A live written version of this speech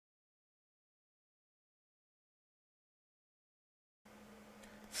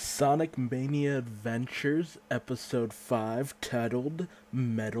Sonic Mania Adventures Episode 5, titled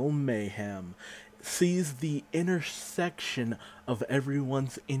Metal Mayhem, sees the intersection of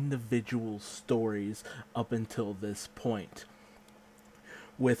everyone's individual stories up until this point,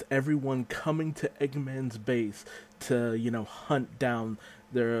 with everyone coming to Eggman's base to, hunt down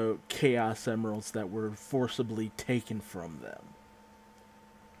their Chaos Emeralds that were forcibly taken from them.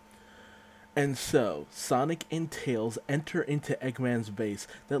 And so, Sonic and Tails enter into Eggman's base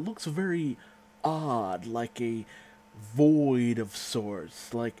that looks very odd, like a void of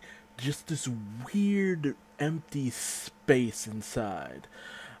sorts, like just this weird empty space inside.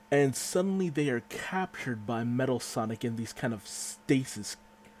 And suddenly they are captured by Metal Sonic in these kind of stasis,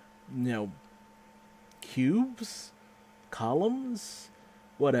 you know, cubes? Columns?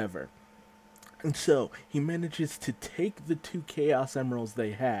 Whatever. And so, he manages to take the two Chaos Emeralds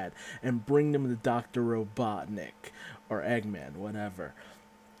they had and bring them to Dr. Robotnik, or Eggman, whatever.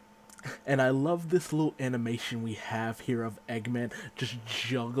 And I love this little animation we have here of Eggman just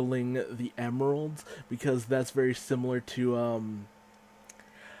juggling the emeralds, because that's very similar to,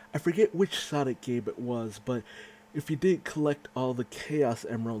 I forget which Sonic game it was, but if you did collect all the Chaos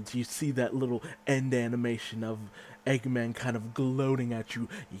Emeralds, you see that little end animation of Eggman kind of gloating at you.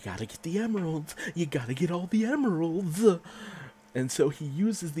 You gotta get the emeralds. You gotta get all the emeralds. And so he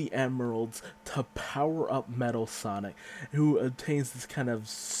uses the emeralds to power up Metal Sonic, who obtains this kind of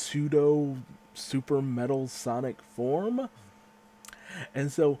pseudo super Metal Sonic form.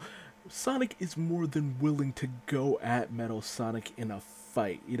 And so Sonic is more than willing to go at Metal Sonic in a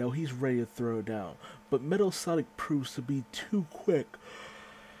fight. He's ready to throw down. But Metal Sonic proves to be too quick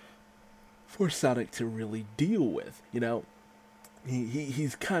for Sonic to really deal with.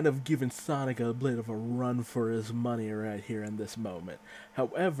 He's kind of giving Sonic a bit of a run for his money right here in this moment.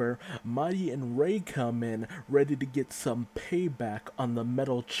 However, Mighty and Ray come in ready to get some payback on the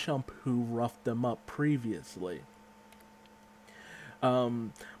metal chump who roughed them up previously.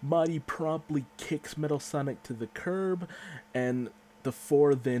 Mighty promptly kicks Metal Sonic to the curb, and the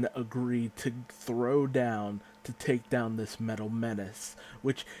four then agree to throw down to take down this metal menace,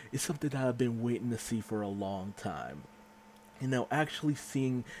 which is something that I've been waiting to see for a long time. Actually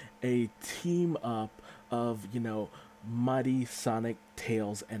seeing a team up of, Mighty, Sonic,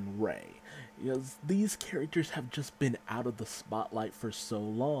 Tails, and Ray. These characters have just been out of the spotlight for so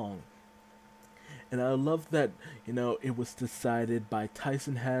long. And I love that, it was decided by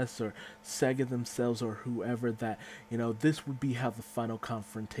Tyson Hess or Sega themselves or whoever that, this would be how the final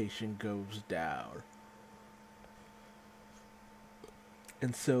confrontation goes down.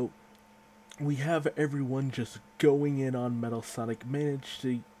 And so, we have everyone just going in on Metal Sonic,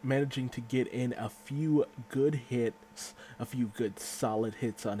 managing to get in a few good hits, a few good solid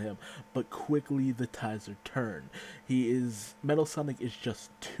hits on him, but quickly the tides are turned. Metal Sonic is just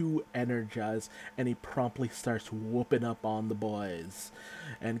too energized, and he promptly starts whooping up on the boys,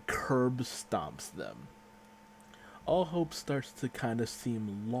 and curb stomps them. All hope starts to kind of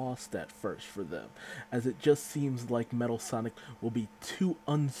seem lost at first for them, as it just seems like Metal Sonic will be too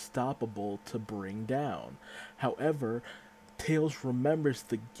unstoppable to bring down. However, Tails remembers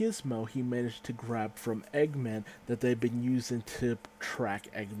the gizmo he managed to grab from Eggman that they've been using to track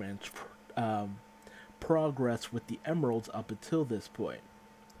Eggman's progress with the emeralds up until this point.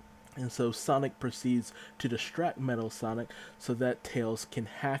 And so Sonic proceeds to distract Metal Sonic so that Tails can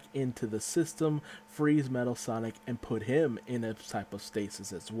hack into the system, freeze Metal Sonic, and put him in a type of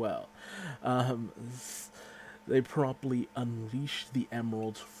stasis as well. They promptly unleash the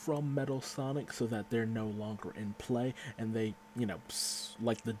emeralds from Metal Sonic so that they're no longer in play, and they,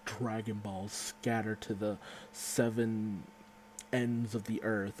 like the Dragon Balls, scatter to the 7 ends of the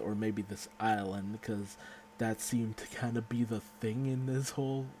earth, or maybe this island, because that seemed to kind of be the thing in this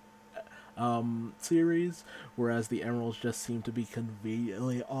whole series, whereas the emeralds just seem to be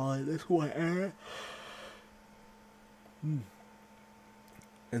conveniently on this way.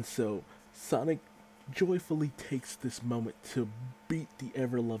 And so Sonic joyfully takes this moment to beat the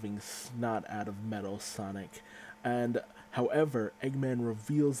ever-loving snot out of Metal Sonic, and however, Eggman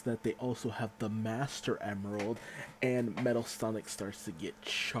reveals that they also have the Master Emerald, and Metal Sonic starts to get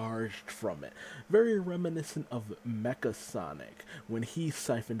charged from it. Very reminiscent of Mecha Sonic, when he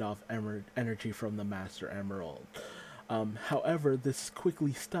siphoned off energy from the Master Emerald. However, this is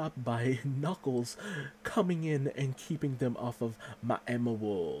quickly stopped by Knuckles coming in and keeping them off of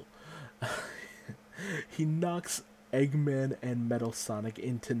Ma'emowool. He knocks Eggman and Metal Sonic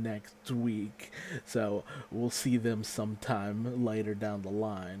into next week, so we'll see them sometime later down the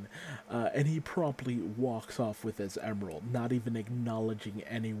line. And he promptly walks off with his emerald, not even acknowledging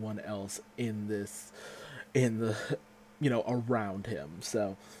anyone else in the around him.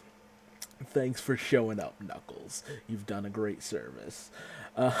 So thanks for showing up, Knuckles. You've done a great service.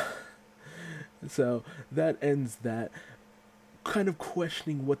 Uh, so that ends that. Kind of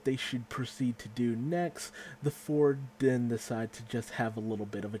questioning what they should proceed to do next, the four then decide to just have a little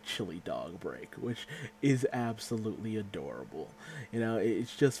bit of a chili dog break, which is absolutely adorable.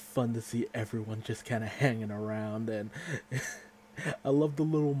 It's just fun to see everyone just kind of hanging around, and I love the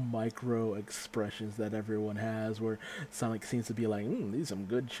little micro expressions that everyone has where Sonic seems to be like, these are some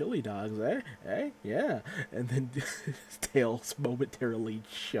good chili dogs, eh? Eh? Yeah. And then Tails momentarily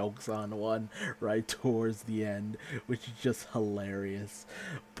chokes on one right towards the end, which is just hilarious.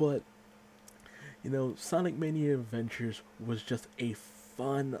 But, Sonic Mania Adventures was just a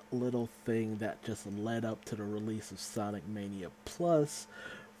fun little thing that just led up to the release of Sonic Mania Plus.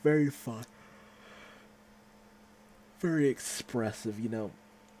 Very fun. Very expressive,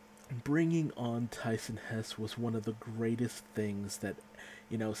 Bringing on Tyson Hess was one of the greatest things that,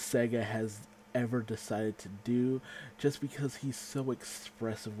 Sega has ever decided to do, just because he's so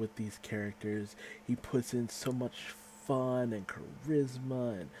expressive with these characters. He puts in so much fun and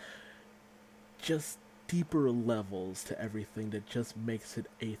charisma and just deeper levels to everything that just makes it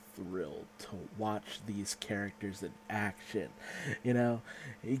a thrill to watch these characters in action.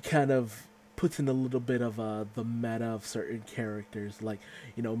 He kind of puts in a little bit of the meta of certain characters. Like,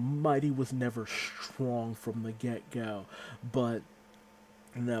 Mighty was never strong from the get-go, but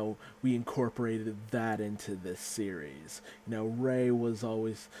we incorporated that into this series. Ray was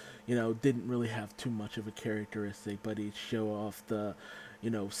always, didn't really have too much of a characteristic, but he'd show off the,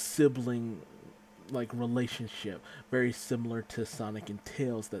 sibling relationship, very similar to Sonic and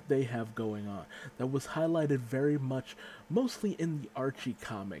Tails, that they have going on, that was highlighted very much mostly in the Archie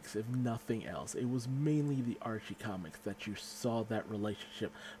comics. If nothing else, it was mainly the Archie comics that you saw that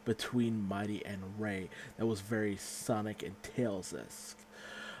relationship between Mighty and Ray that was very Sonic and Tails-esque.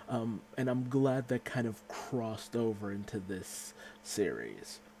 And I'm glad that kind of crossed over into this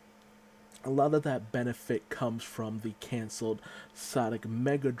series. A lot of that benefit comes from the canceled Sonic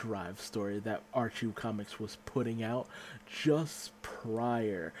Mega Drive story that Archie Comics was putting out just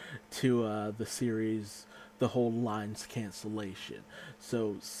prior to the series, the whole line's cancellation.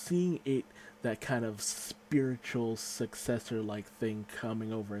 So seeing it, that kind of spiritual successor-like thing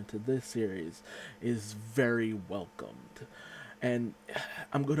coming over into this series is very welcomed. And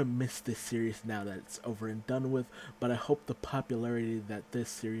I'm going to miss this series now that it's over and done with, but I hope the popularity that this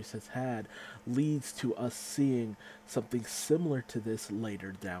series has had leads to us seeing something similar to this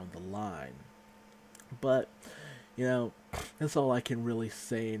later down the line. But, that's all I can really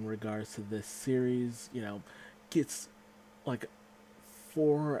say in regards to this series. Gets like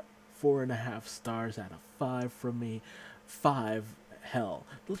 4.5 stars out of 5 from me. 5. Hell,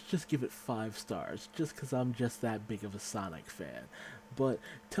 let's just give it 5 stars, just because I'm just that big of a Sonic fan. But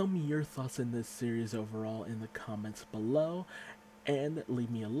tell me your thoughts in this series overall in the comments below, and leave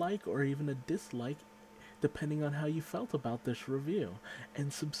me a like or even a dislike, depending on how you felt about this review.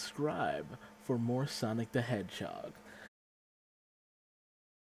 And subscribe for more Sonic the Hedgehog.